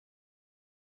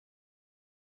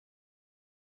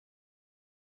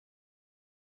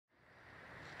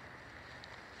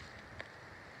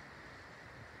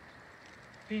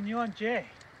Opinion J.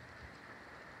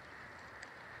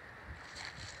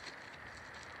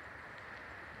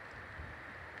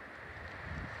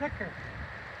 Thicker.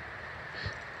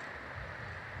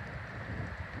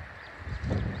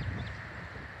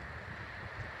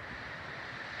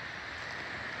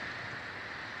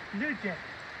 Blue Jay.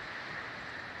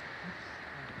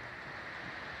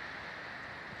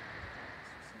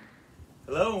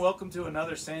 Hello and welcome to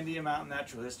another Sandia Mountain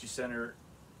Natural History Center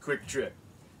quick trip.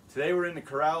 Today we're in the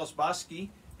Corrales Bosque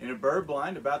in a bird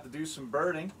blind, about to do some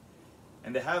birding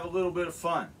and to have a little bit of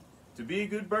fun. To be a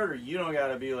good birder, you don't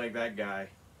gotta be like that guy.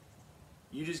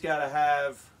 You just gotta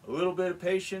have a little bit of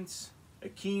patience, a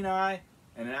keen eye,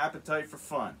 and an appetite for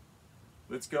fun.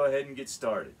 Let's go ahead and get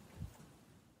started.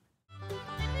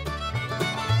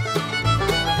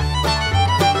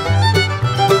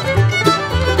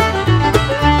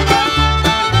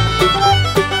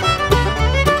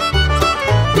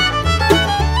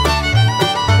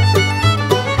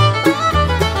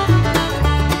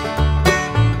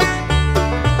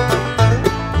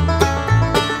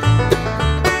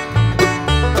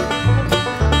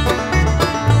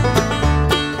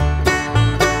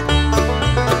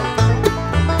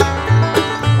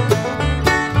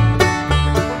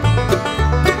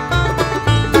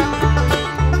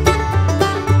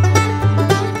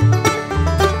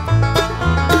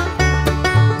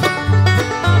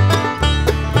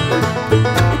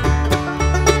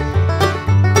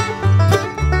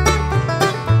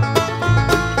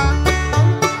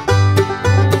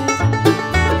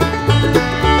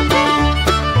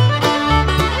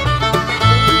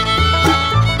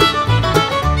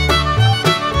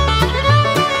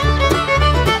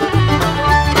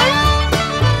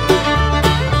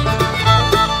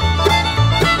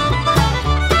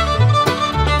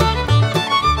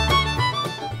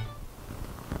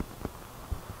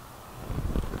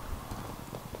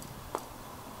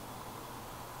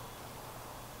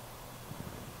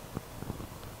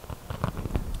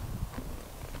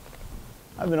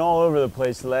 I've been all over the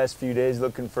place the last few days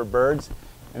looking for birds,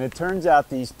 and it turns out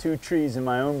these two trees in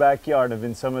my own backyard have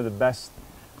been some of the best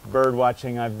bird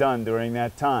watching I've done during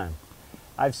that time.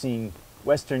 I've seen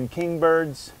western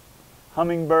kingbirds,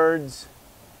 hummingbirds,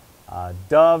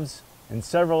 doves, and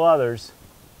several others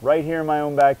right here in my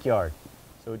own backyard.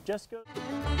 So it just goes...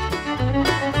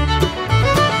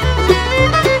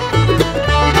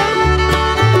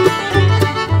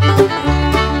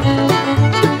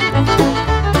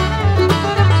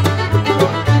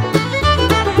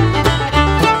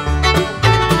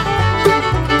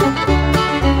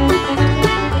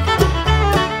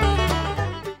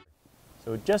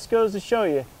 So it just goes to show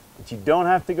you that you don't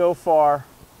have to go far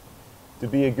to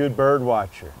be a good bird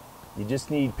watcher. You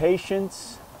just need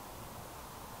patience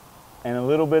and a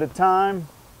little bit of time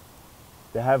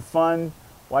to have fun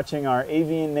watching our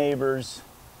avian neighbors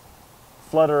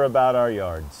flutter about our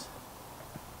yards.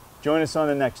 Join us on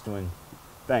the next one.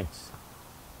 Thanks.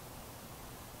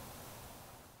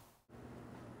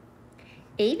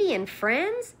 Avian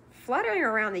friends fluttering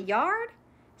around the yard?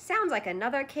 Sounds like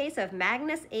another case of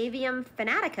Magnus avium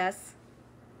fanaticus.